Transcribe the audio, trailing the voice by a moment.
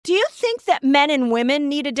think that men and women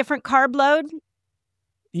need a different carb load?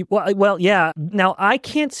 Well, yeah. Now, I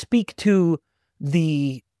cannot speak to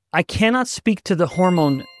the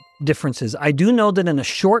hormone differences. I do know that in a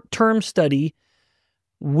short-term study,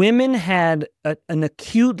 women had an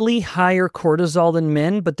acutely higher cortisol than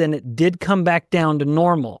men, but then it did come back down to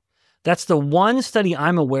normal. That's the one study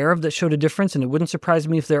I'm aware of that showed a difference, and it wouldn't surprise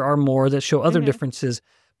me if there are more that show other differences.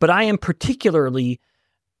 But I am particularly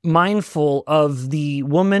mindful of the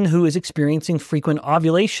woman who is experiencing frequent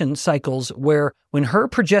ovulation cycles where when her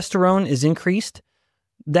progesterone is increased,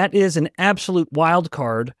 that is an absolute wild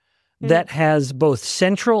card that has both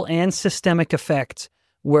central and systemic effects,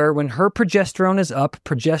 where when her progesterone is up,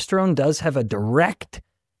 progesterone does have a direct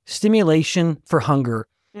stimulation for hunger.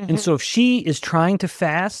 And so if she is trying to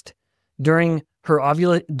fast during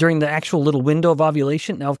during the actual little window of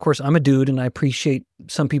ovulation, now, of course, I'm a dude and I appreciate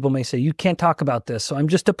some people may say, you can't talk about this. So I'm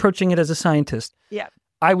just approaching it as a scientist. Yeah.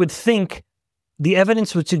 I would think the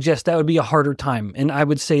evidence would suggest that would be a harder time. And I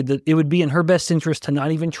would say that it would be in her best interest to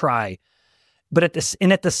not even try. But at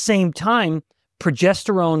the same time,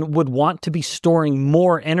 progesterone would want to be storing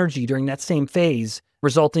more energy during that same phase,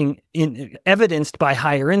 resulting in evidenced by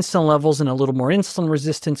higher insulin levels and a little more insulin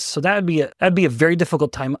resistance. So that'd be a very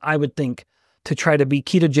difficult time, I would think, to try to be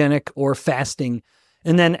ketogenic or fasting.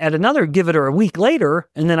 And then at another, give it her a week later,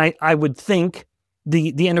 and then I would think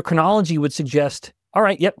the endocrinology would suggest, all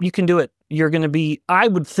right, yep, you can do it. You're going to be, I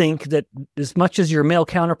would think that as much as your male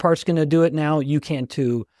counterpart's going to do it now, you can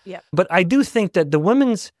too. Yep. But I do think that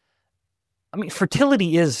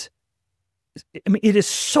fertility is, it is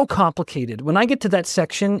so complicated. When I get to that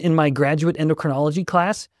section in my graduate endocrinology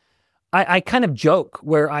class, I kind of joke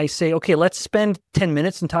where I say, okay, let's spend 10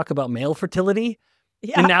 minutes and talk about male fertility.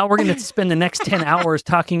 Yeah. And now we're going to spend the next 10 hours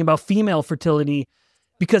talking about female fertility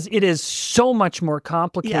because it is so much more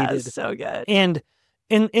complicated. Yeah, so good.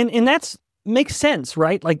 And that's makes sense,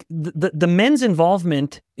 right? Like the men's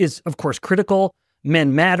involvement is, of course, critical.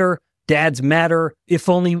 Men matter. Dads matter. If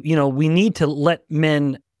only, we need to let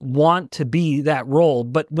men want to be that role.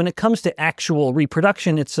 But when it comes to actual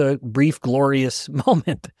reproduction, it's a brief, glorious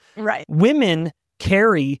moment. Right. Women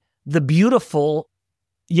carry the beautiful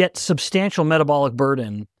yet substantial metabolic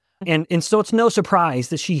burden. And so it's no surprise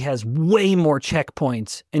that she has way more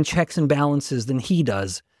checkpoints and checks and balances than he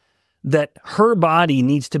does, that her body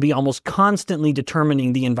needs to be almost constantly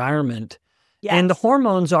determining the environment. Yes. And the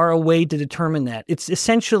hormones are a way to determine that. It's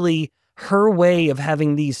essentially her way of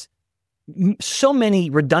having these so many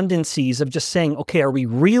redundancies of just saying, okay, are we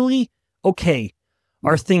really okay?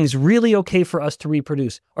 Are things really okay for us to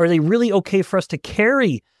reproduce? Are they really okay for us to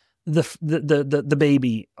carry the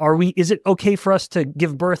baby? Is it okay for us to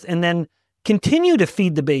give birth and then continue to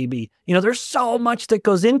feed the baby? There's so much that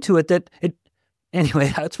goes into it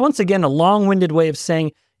anyway, it's once again a long-winded way of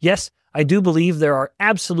saying, yes, I do believe there are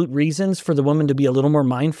absolute reasons for the woman to be a little more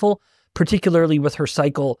mindful, particularly with her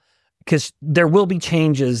cycle, because there will be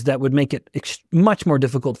changes that would make it much more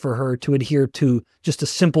difficult for her to adhere to just a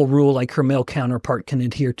simple rule like her male counterpart can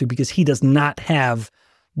adhere to, because he does not have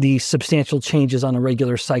the substantial changes on a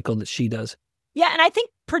regular cycle that she does. Yeah, and I think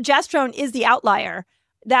progesterone is the outlier.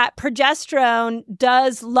 That progesterone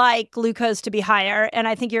does like glucose to be higher, and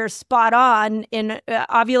I think you're spot on in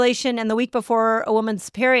ovulation and the week before a woman's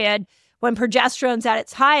period, when progesterone's at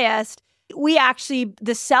its highest,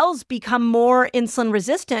 the cells become more insulin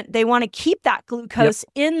resistant. They want to keep that glucose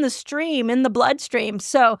in the stream, in the bloodstream.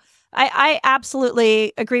 So I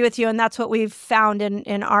absolutely agree with you, and that's what we've found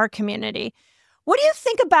in our community. What do you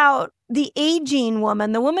think about the aging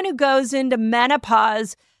woman, the woman who goes into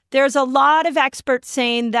menopause? There's a lot of experts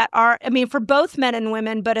saying that for both men and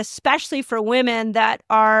women, but especially for women, that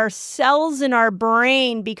our cells in our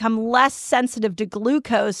brain become less sensitive to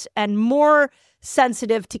glucose and more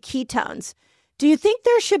sensitive to ketones. Do you think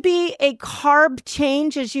there should be a carb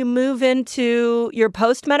change as you move into your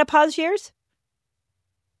post-menopause years?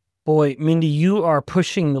 Boy, Mindy, you are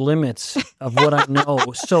pushing the limits of what I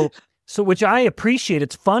know. So which I appreciate.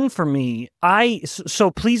 It's fun for me.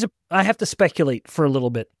 So please, I have to speculate for a little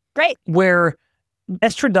bit. Great. Where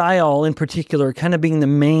estradiol in particular, kind of being the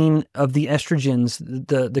main of the estrogens,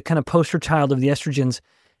 the kind of poster child of the estrogens,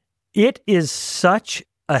 it is such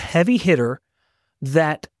a heavy hitter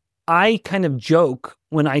that I kind of joke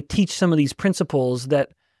when I teach some of these principles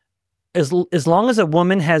that as long as a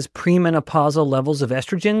woman has premenopausal levels of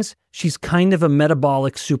estrogens, she's kind of a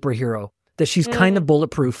metabolic superhero, that she's kind of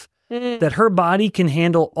bulletproof, that her body can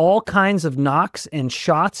handle all kinds of knocks and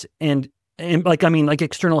shots and like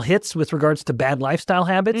external hits with regards to bad lifestyle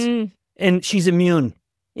habits, and she's immune.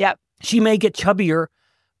 Yep. She may get chubbier,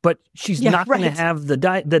 but she's not going to have the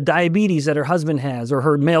diabetes that her husband has or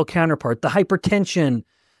her male counterpart, the hypertension,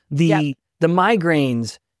 the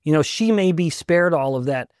migraines. You know, she may be spared all of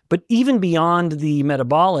that. But even beyond the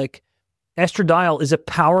metabolic, estradiol is a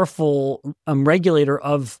powerful regulator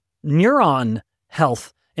of neuron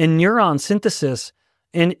health and neuron synthesis.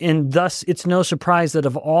 And thus, it's no surprise that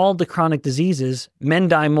of all the chronic diseases, men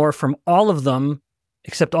die more from all of them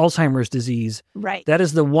except Alzheimer's disease. Right. That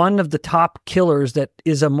is the one of the top killers that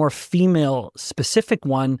is a more female-specific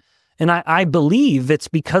one. And I believe it's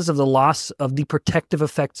because of the loss of the protective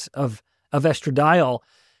effects of estradiol.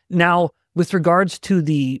 Now, with regards to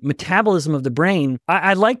the metabolism of the brain,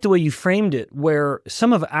 I like the way you framed it, where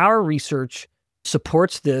some of our research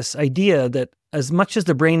supports this idea that as much as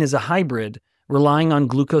the brain is a hybrid, relying on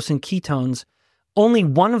glucose and ketones, only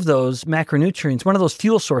one of those macronutrients, one of those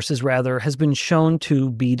fuel sources rather, has been shown to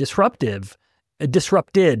be disrupted, and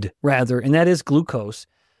that is glucose.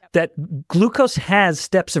 Yep. That glucose has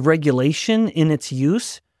steps of regulation in its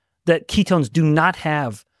use that ketones do not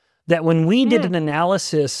have. That when we did an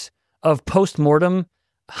analysis of post-mortem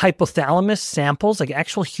hypothalamus samples, like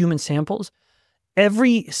actual human samples,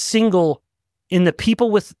 every single, in the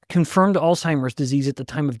people with confirmed Alzheimer's disease at the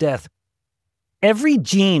time of death, every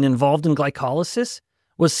gene involved in glycolysis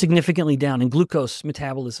was significantly down in glucose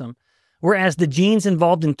metabolism, whereas the genes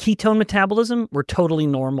involved in ketone metabolism were totally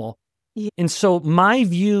normal. Yeah. And so my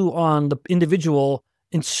view on the individual,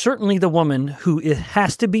 and certainly the woman who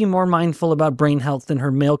has to be more mindful about brain health than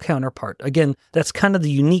her male counterpart. Again, that's kind of the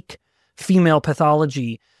unique female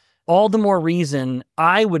pathology. All the more reason,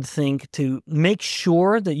 I would think, to make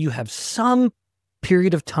sure that you have some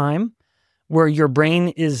period of time where your brain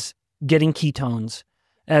is getting ketones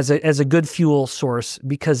as a good fuel source,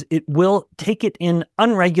 because it will take it in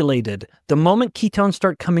unregulated. The moment ketones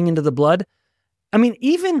start coming into the blood,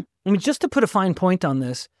 just to put a fine point on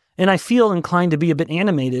this, and I feel inclined to be a bit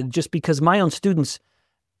animated just because my own students,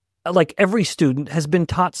 like every student, has been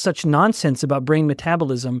taught such nonsense about brain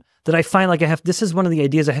metabolism that I find like this is one of the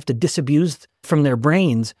ideas I have to disabuse from their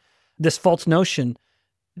brains, this false notion.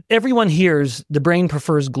 Everyone hears the brain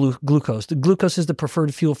prefers glucose. The glucose is the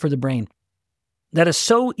preferred fuel for the brain. That is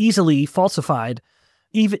so easily falsified,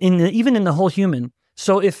 even in the whole human.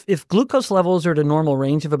 So if glucose levels are at a normal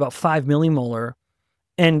range of about 5 millimolar,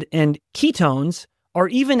 and ketones are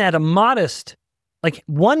even at a modest, like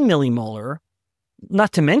 1 millimolar,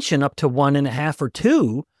 not to mention up to 1.5 or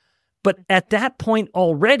 2, but at that point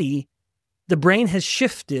already, the brain has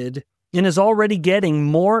shifted and is already getting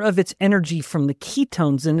more of its energy from the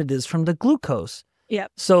ketones than it is from the glucose.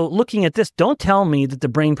 Yep. So looking at this, don't tell me that the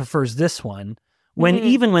brain prefers this one, when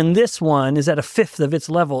even when this one is at a fifth of its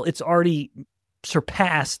level, it's already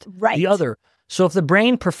surpassed the other. So if the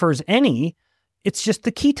brain prefers any, it's just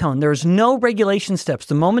the ketone. There's no regulation steps.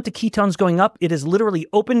 The moment the ketone's going up, it is literally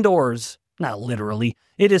open doors. Not literally.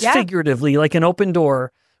 It is figuratively like an open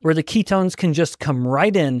door where the ketones can just come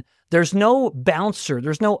right in. There's no bouncer.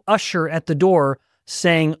 There's no usher at the door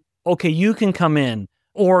saying, okay, you can come in,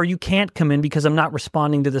 or you can't come in because I'm not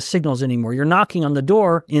responding to the signals anymore. You're knocking on the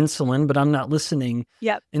door, insulin, but I'm not listening.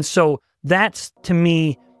 Yep. And so that's, to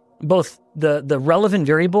me, both the relevant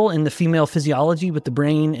variable in the female physiology with the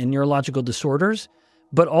brain and neurological disorders,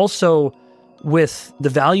 but also with the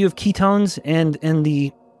value of ketones and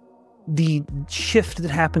the shift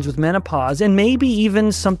that happens with menopause, and maybe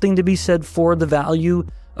even something to be said for the value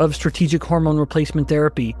of strategic hormone replacement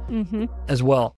therapy as well.